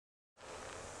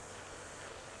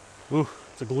Ooh,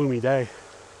 it's a gloomy day.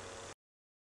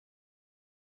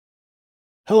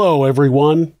 Hello,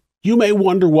 everyone. You may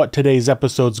wonder what today's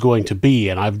episode's going to be,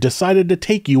 and I've decided to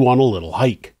take you on a little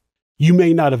hike. You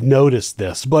may not have noticed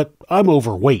this, but I'm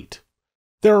overweight.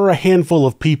 There are a handful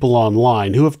of people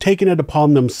online who have taken it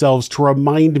upon themselves to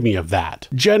remind me of that,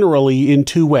 generally in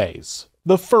two ways.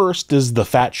 The first is the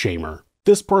fat shamer.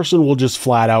 This person will just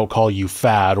flat out call you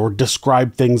fat or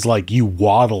describe things like you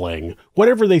waddling,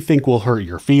 whatever they think will hurt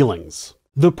your feelings.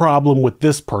 The problem with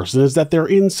this person is that they're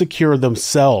insecure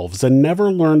themselves and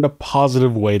never learned a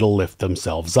positive way to lift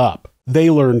themselves up. They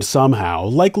learned somehow,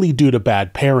 likely due to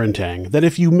bad parenting, that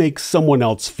if you make someone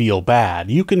else feel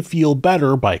bad, you can feel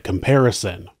better by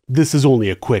comparison. This is only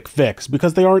a quick fix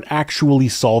because they aren't actually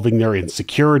solving their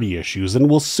insecurity issues and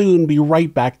will soon be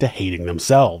right back to hating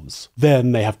themselves.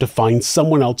 Then they have to find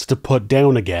someone else to put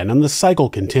down again and the cycle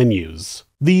continues.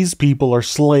 These people are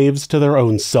slaves to their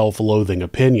own self-loathing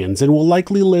opinions and will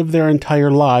likely live their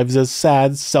entire lives as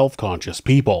sad, self-conscious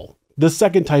people. The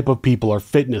second type of people are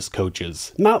fitness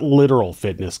coaches. Not literal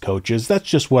fitness coaches, that's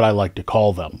just what I like to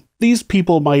call them. These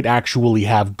people might actually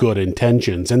have good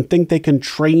intentions and think they can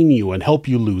train you and help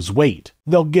you lose weight.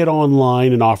 They'll get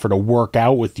online and offer to work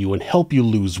out with you and help you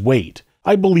lose weight.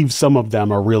 I believe some of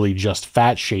them are really just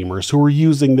fat shamers who are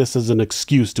using this as an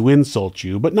excuse to insult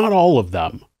you, but not all of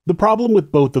them. The problem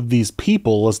with both of these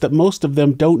people is that most of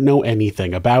them don't know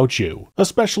anything about you,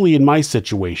 especially in my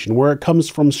situation where it comes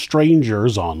from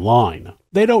strangers online.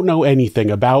 They don't know anything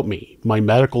about me, my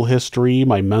medical history,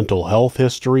 my mental health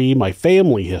history, my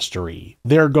family history.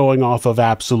 They're going off of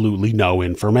absolutely no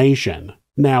information.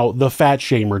 Now, the fat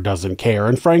shamer doesn't care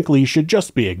and frankly should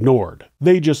just be ignored.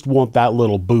 They just want that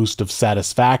little boost of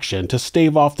satisfaction to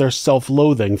stave off their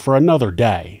self-loathing for another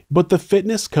day. But the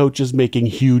fitness coach is making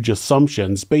huge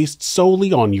assumptions based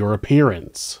solely on your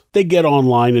appearance. They get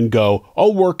online and go,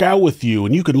 "I'll work out with you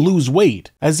and you can lose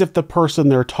weight," as if the person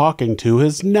they're talking to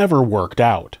has never worked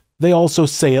out. They also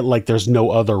say it like there's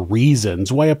no other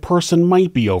reasons why a person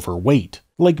might be overweight,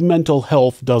 like mental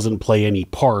health doesn't play any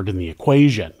part in the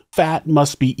equation. Fat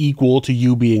must be equal to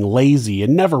you being lazy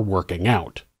and never working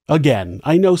out. Again,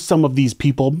 I know some of these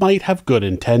people might have good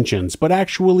intentions, but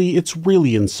actually it's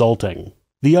really insulting.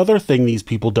 The other thing these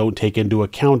people don't take into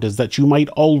account is that you might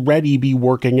already be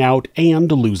working out and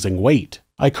losing weight.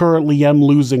 I currently am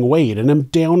losing weight and am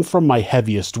down from my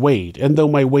heaviest weight, and though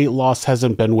my weight loss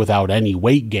hasn't been without any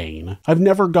weight gain, I've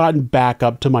never gotten back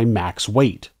up to my max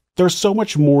weight. There's so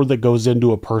much more that goes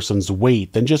into a person's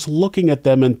weight than just looking at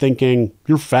them and thinking,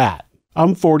 "You're fat."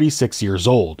 I'm 46 years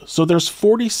old, so there's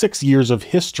 46 years of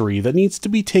history that needs to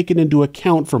be taken into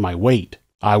account for my weight.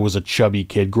 I was a chubby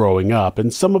kid growing up,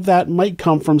 and some of that might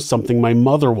come from something my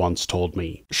mother once told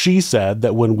me. She said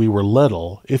that when we were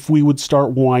little, if we would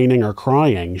start whining or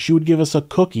crying, she would give us a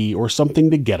cookie or something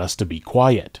to get us to be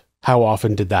quiet. How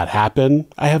often did that happen?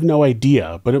 I have no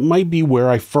idea, but it might be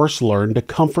where I first learned to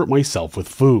comfort myself with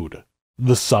food.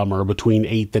 The summer between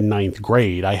 8th and 9th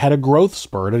grade, I had a growth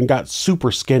spurt and got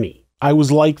super skinny. I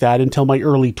was like that until my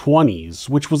early 20s,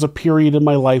 which was a period in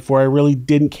my life where I really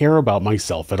didn't care about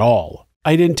myself at all.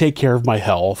 I didn't take care of my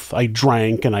health, I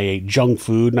drank and I ate junk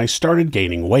food, and I started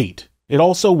gaining weight. It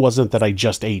also wasn't that I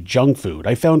just ate junk food,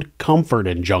 I found comfort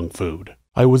in junk food.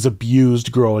 I was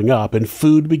abused growing up and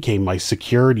food became my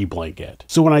security blanket.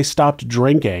 So when I stopped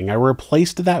drinking, I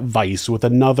replaced that vice with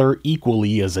another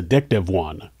equally as addictive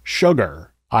one,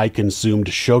 sugar. I consumed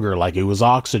sugar like it was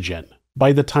oxygen.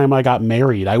 By the time I got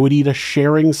married, I would eat a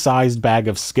sharing-sized bag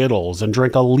of Skittles and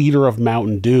drink a liter of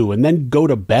Mountain Dew and then go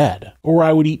to bed. Or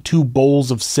I would eat 2 bowls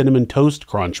of Cinnamon Toast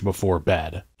Crunch before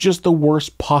bed. Just the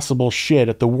worst possible shit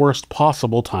at the worst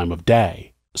possible time of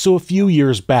day. So a few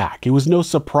years back, it was no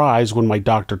surprise when my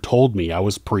doctor told me I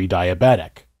was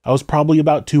pre-diabetic. I was probably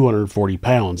about 240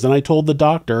 pounds, and I told the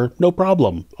doctor, "No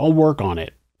problem, I'll work on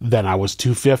it." Then I was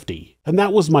 250, and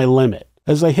that was my limit.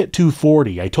 As I hit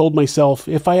 240, I told myself,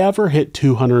 if I ever hit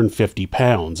 250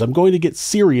 pounds, I'm going to get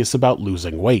serious about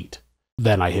losing weight.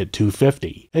 Then I hit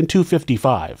 250, and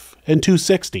 255, and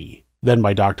 260. Then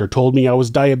my doctor told me I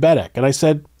was diabetic, and I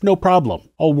said, "No problem,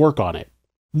 I'll work on it."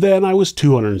 Then I was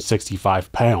 265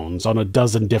 pounds on a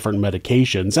dozen different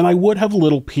medications, and I would have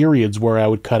little periods where I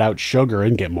would cut out sugar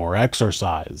and get more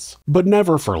exercise. But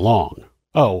never for long.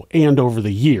 Oh, and over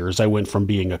the years I went from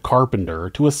being a carpenter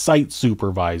to a site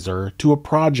supervisor to a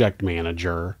project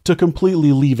manager to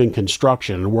completely leaving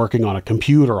construction and working on a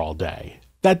computer all day.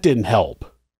 That didn't help.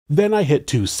 Then I hit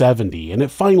 270 and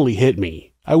it finally hit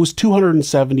me. I was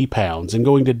 270 pounds and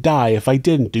going to die if I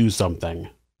didn't do something.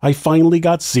 I finally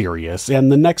got serious,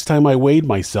 and the next time I weighed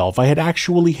myself I had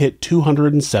actually hit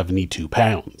 272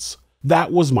 pounds.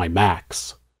 That was my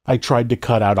max. I tried to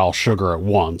cut out all sugar at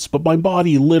once, but my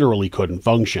body literally couldn't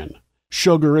function.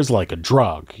 Sugar is like a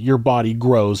drug. Your body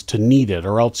grows to need it,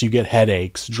 or else you get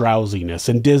headaches, drowsiness,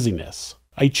 and dizziness.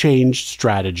 I changed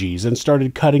strategies and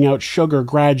started cutting out sugar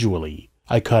gradually.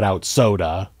 I cut out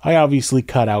soda. I obviously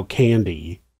cut out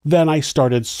candy. Then I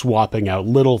started swapping out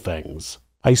little things.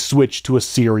 I switched to a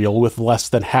cereal with less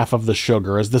than half of the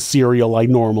sugar as the cereal I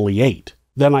normally ate.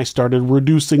 Then I started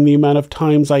reducing the amount of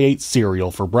times I ate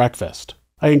cereal for breakfast.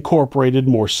 I incorporated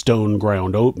more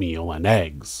stone-ground oatmeal and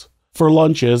eggs. For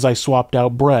lunches, I swapped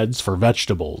out breads for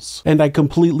vegetables, and I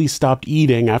completely stopped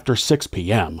eating after 6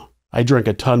 p.m. I drank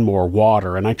a ton more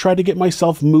water, and I tried to get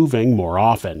myself moving more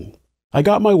often. I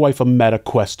got my wife a Meta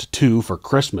Quest 2 for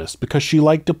Christmas because she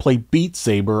liked to play Beat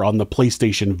Saber on the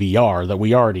PlayStation VR that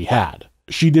we already had.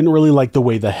 She didn't really like the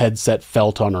way the headset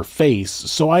felt on her face,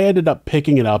 so I ended up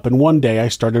picking it up, and one day I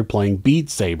started playing Beat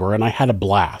Saber and I had a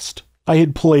blast. I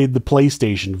had played the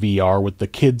PlayStation VR with the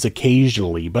kids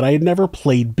occasionally, but I had never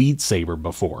played Beat Saber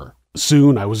before.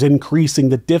 Soon I was increasing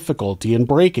the difficulty and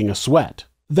breaking a sweat.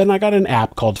 Then I got an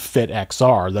app called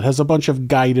FitXR that has a bunch of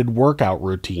guided workout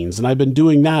routines, and I've been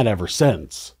doing that ever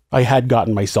since. I had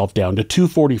gotten myself down to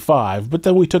 245, but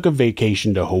then we took a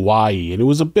vacation to Hawaii, and it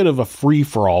was a bit of a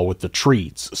free-for-all with the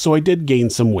treats, so I did gain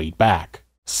some weight back.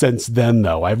 Since then,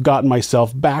 though, I've gotten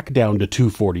myself back down to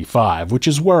 245, which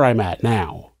is where I'm at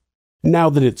now.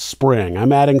 Now that it's spring,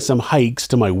 I'm adding some hikes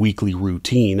to my weekly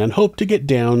routine and hope to get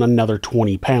down another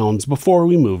 20 pounds before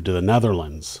we move to the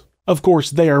Netherlands. Of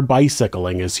course, there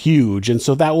bicycling is huge, and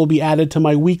so that will be added to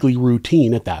my weekly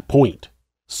routine at that point.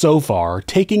 So far,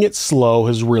 taking it slow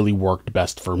has really worked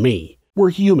best for me. We're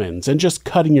humans, and just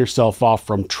cutting yourself off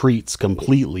from treats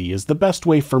completely is the best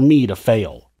way for me to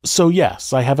fail. So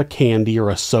yes, I have a candy or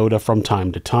a soda from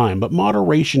time to time, but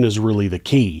moderation is really the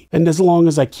key, and as long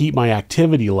as I keep my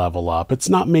activity level up, it's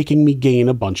not making me gain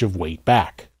a bunch of weight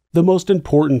back. The most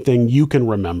important thing you can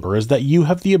remember is that you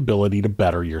have the ability to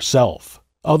better yourself.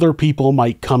 Other people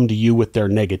might come to you with their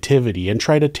negativity and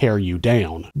try to tear you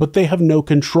down, but they have no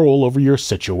control over your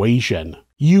situation.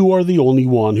 You are the only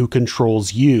one who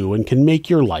controls you and can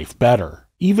make your life better,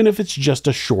 even if it's just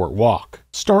a short walk.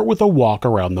 Start with a walk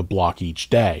around the block each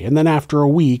day, and then after a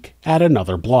week, add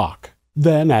another block.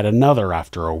 Then add another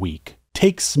after a week.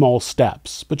 Take small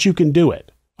steps, but you can do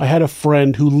it. I had a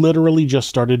friend who literally just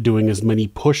started doing as many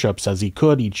push-ups as he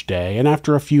could each day, and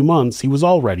after a few months, he was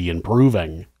already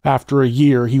improving. After a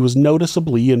year, he was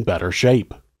noticeably in better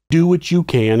shape. Do what you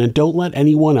can and don't let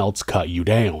anyone else cut you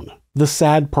down. The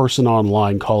sad person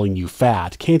online calling you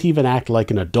fat can't even act like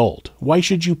an adult. Why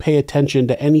should you pay attention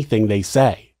to anything they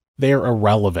say? They're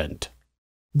irrelevant.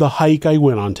 The hike I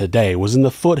went on today was in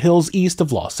the foothills east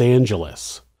of Los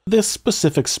Angeles. This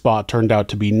specific spot turned out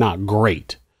to be not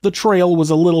great. The trail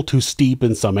was a little too steep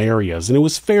in some areas, and it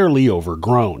was fairly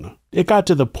overgrown. It got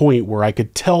to the point where I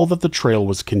could tell that the trail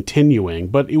was continuing,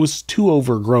 but it was too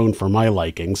overgrown for my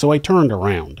liking, so I turned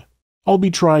around. I'll be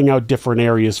trying out different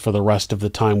areas for the rest of the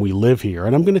time we live here,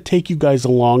 and I'm going to take you guys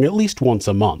along at least once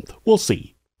a month. We'll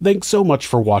see. Thanks so much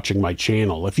for watching my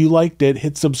channel. If you liked it,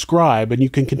 hit subscribe and you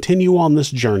can continue on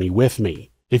this journey with me.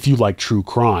 If you like true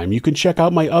crime, you can check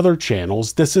out my other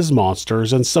channels, This Is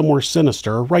Monsters and Somewhere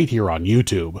Sinister, right here on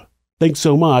YouTube. Thanks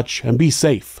so much, and be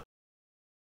safe.